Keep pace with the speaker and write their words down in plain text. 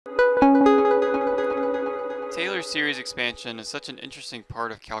Taylor series expansion is such an interesting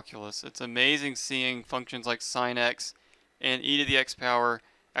part of calculus. It's amazing seeing functions like sine x and e to the x power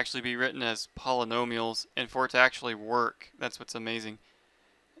actually be written as polynomials and for it to actually work. That's what's amazing.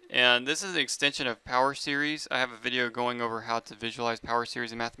 And this is an extension of power series. I have a video going over how to visualize power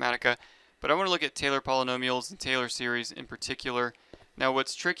series in Mathematica, but I want to look at Taylor polynomials and Taylor series in particular. Now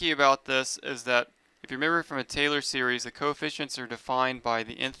what's tricky about this is that if you remember from a Taylor series, the coefficients are defined by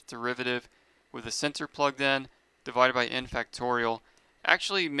the nth derivative with the center plugged in divided by n factorial.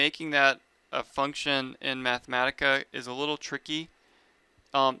 Actually making that a function in Mathematica is a little tricky.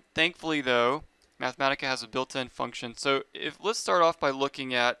 Thankfully though, Mathematica has a built-in function. So let's start off by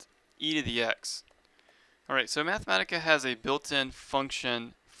looking at e to the x. Alright, so Mathematica has a built-in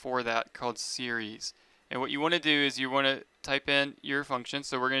function for that called series. And what you want to do is you want to type in your function.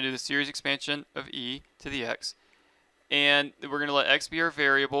 So we're going to do the series expansion of e to the x. And we're going to let x be our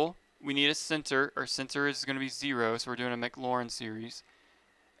variable. We need a center. Our center is going to be 0, so we're doing a Maclaurin series.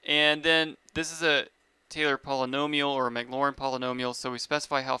 And then this is a Taylor polynomial or a Maclaurin polynomial, so we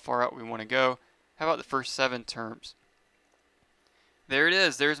specify how far out we want to go. How about the first 7 terms? There it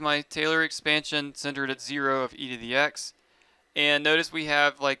is. There's my Taylor expansion centered at 0 of e to the x. And notice we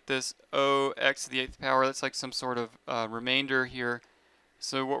have like this o x to the 8th power. That's like some sort of remainder here.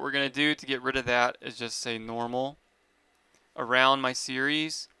 So what we're going to do to get rid of that is just say normal around my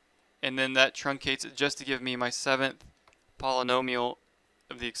series. And then that truncates it just to give me my 7th polynomial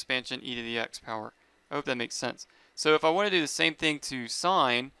of the expansion e to the x power. I hope that makes sense. So if I want to do the same thing to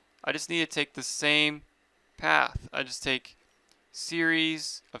sine, I just need to take the same path. I just take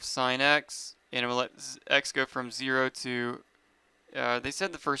series of sine x, and I'm going to let x go from 0 to, they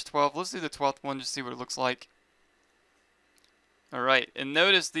said the first 12. Let's do the 12th one just to see what it looks like. Alright, and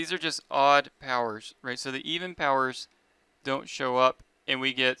notice these are just odd powers, right? So the even powers don't show up, and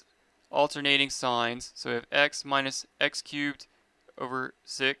we get alternating signs. So we have x minus x cubed over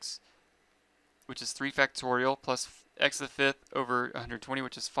 6, which is 3 factorial, plus x to the 5th over 120,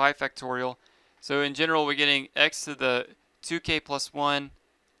 which is 5 factorial. So in general, we're getting x to the 2k plus 1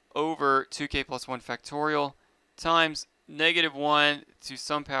 over 2k plus 1 factorial times negative 1 to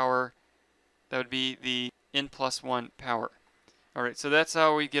some power. That would be the n plus 1 power. Alright, so that's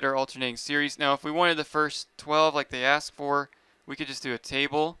how we get our alternating series. Now, if we wanted the first 12 like they asked for, we could just do a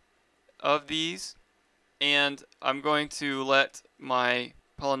table of these, and I'm going to let my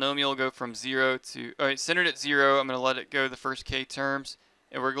polynomial go from 0 to, alright, centered at 0, I'm going to let it go the first k terms,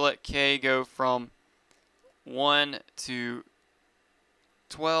 and we're going to let k go from 1 to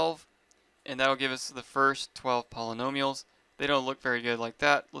 12, and that'll give us the first 12 polynomials. They don't look very good like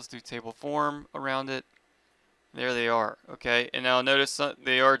that. Let's do table form around it. There they are, okay, and now notice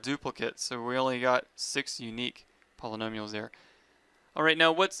they are duplicates, so we only got 6 unique polynomials there. Alright,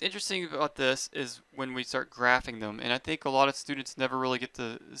 now what's interesting about this is when we start graphing them, and I think a lot of students never really get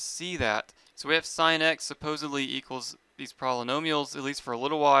to see that. So we have sine x supposedly equals these polynomials, at least for a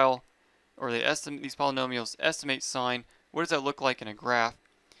little while, or these polynomials estimate sine. What does that look like in a graph?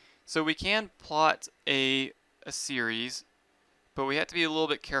 So we can plot a series, but we have to be a little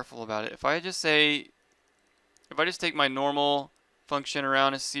bit careful about it. If I just take my normal function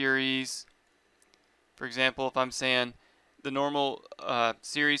around a series, for example, if I'm saying the normal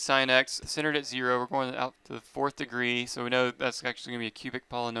series sine x centered at 0, we're going out to the 4th degree, so we know that's actually going to be a cubic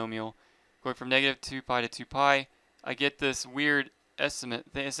polynomial. Going from negative 2 pi to 2 pi, I get this weird estimate.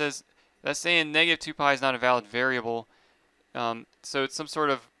 It says that's saying negative 2 pi is not a valid variable, so it's some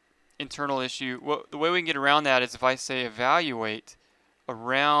sort of internal issue. The way we can get around that is if I say evaluate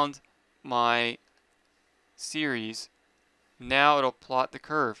around my series, now it'll plot the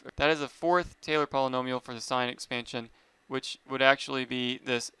curve. That is the 4th Taylor polynomial for the sine expansion, which would actually be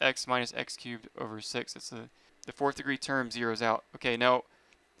this x minus x cubed over 6. It's the 4th degree term zeroes out. Okay, now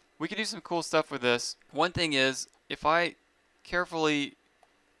we can do some cool stuff with this. One thing is, if I carefully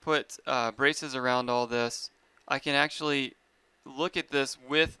put braces around all this, I can actually look at this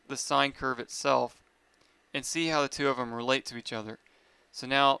with the sine curve itself and see how the two of them relate to each other. So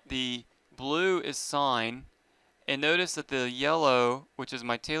now the blue is sine, and notice that the yellow, which is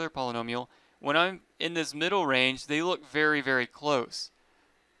my Taylor polynomial, when I'm in this middle range, they look very, very close.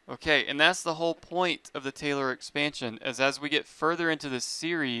 Okay, and that's the whole point of the Taylor expansion, as we get further into the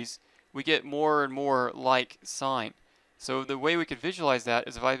series, we get more and more like sine. So the way we could visualize that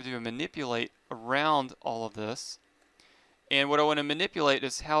is if I do a manipulate around all of this. And what I want to manipulate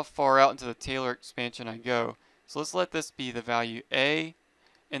is how far out into the Taylor expansion I go. So let's let this be the value a,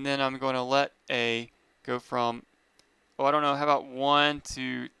 and then I'm going to let a go from, oh, I don't know, how about 1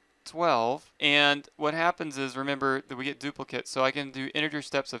 to 12, and what happens is, remember that we get duplicates, so I can do integer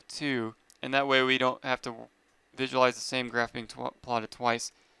steps of 2, and that way we don't have to visualize the same graph being plotted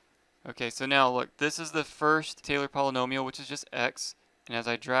twice. Okay, so now look, this is the first Taylor polynomial, which is just x, and as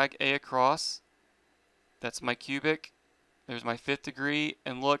I drag a across, that's my cubic, there's my fifth degree,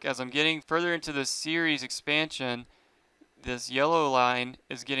 and look, as I'm getting further into the series expansion, this yellow line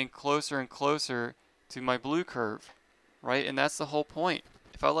is getting closer and closer to my blue curve, right? And that's the whole point.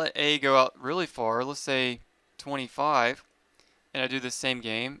 If I let a go out really far, let's say 25, and I do the same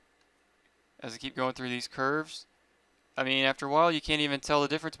game, as I keep going through these curves, I mean, after a while, you can't even tell the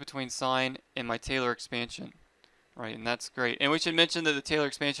difference between sine and my Taylor expansion, right? And that's great. And we should mention that the Taylor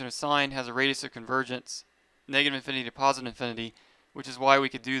expansion of sine has a radius of convergence, negative infinity to positive infinity, which is why we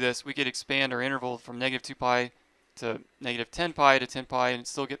could do this. We could expand our interval from negative 2 pi to negative 10 pi to 10 pi and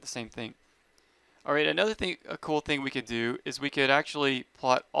still get the same thing. All right, another thing, a cool thing we could do is we could actually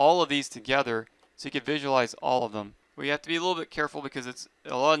plot all of these together so you could visualize all of them. We have to be a little bit careful because it's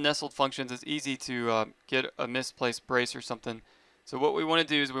a lot of nestled functions. It's easy to get a misplaced brace or something. So what we want to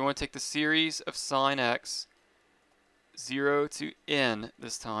do is we want to take the series of sine x, 0 to n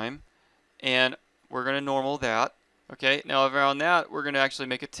this time, and we're going to normal that. Okay, now around that, we're going to actually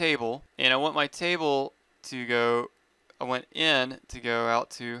make a table, and I want my table to go, I want n to go out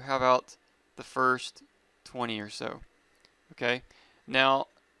to, how about the first 20 or so. Okay, now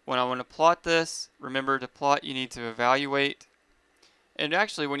when I want to plot this, remember to plot you need to evaluate. And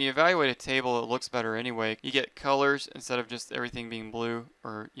actually when you evaluate a table it looks better anyway. You get colors instead of just everything being blue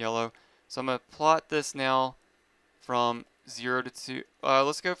or yellow. So I'm going to plot this now from 0 to 2.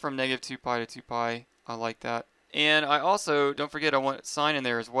 Let's go from negative 2 pi to 2 pi. I like that. And I also, don't forget I want sine in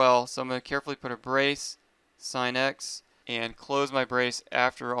there as well. So I'm going to carefully put a brace, sine x, and close my brace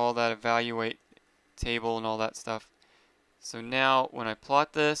after all that evaluate table and all that stuff. So now when I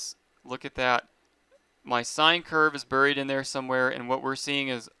plot this, look at that. My sine curve is buried in there somewhere, and what we're seeing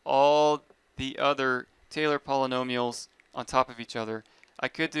is all the other Taylor polynomials on top of each other. I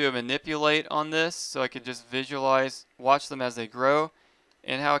could do a manipulate on this, so I could just visualize, watch them as they grow.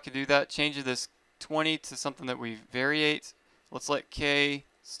 And how I could do that, change this 20 to something that we variate. Let's let k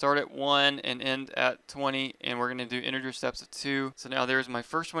start at 1 and end at 20, and we're going to do integer steps at 2. So now there's my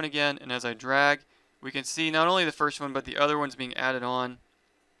first one again, and as I drag, we can see not only the first one, but the other ones being added on.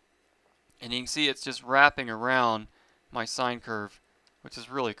 And you can see it's just wrapping around my sine curve, which is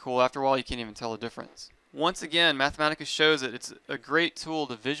really cool. After a while, you can't even tell the difference. Once again, Mathematica shows that it's a great tool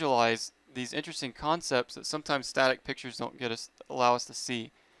to visualize these interesting concepts that sometimes static pictures don't allow us to see.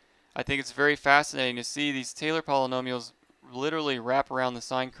 I think it's very fascinating to see these Taylor polynomials literally wrap around the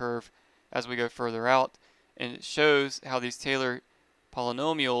sine curve as we go further out. And it shows how these Taylor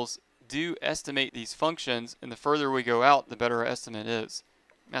polynomials do estimate these functions, and the further we go out, the better our estimate is.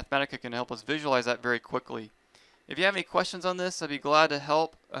 Mathematica can help us visualize that very quickly. If you have any questions on this, I'd be glad to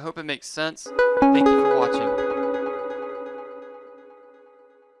help. I hope it makes sense. Thank you for watching.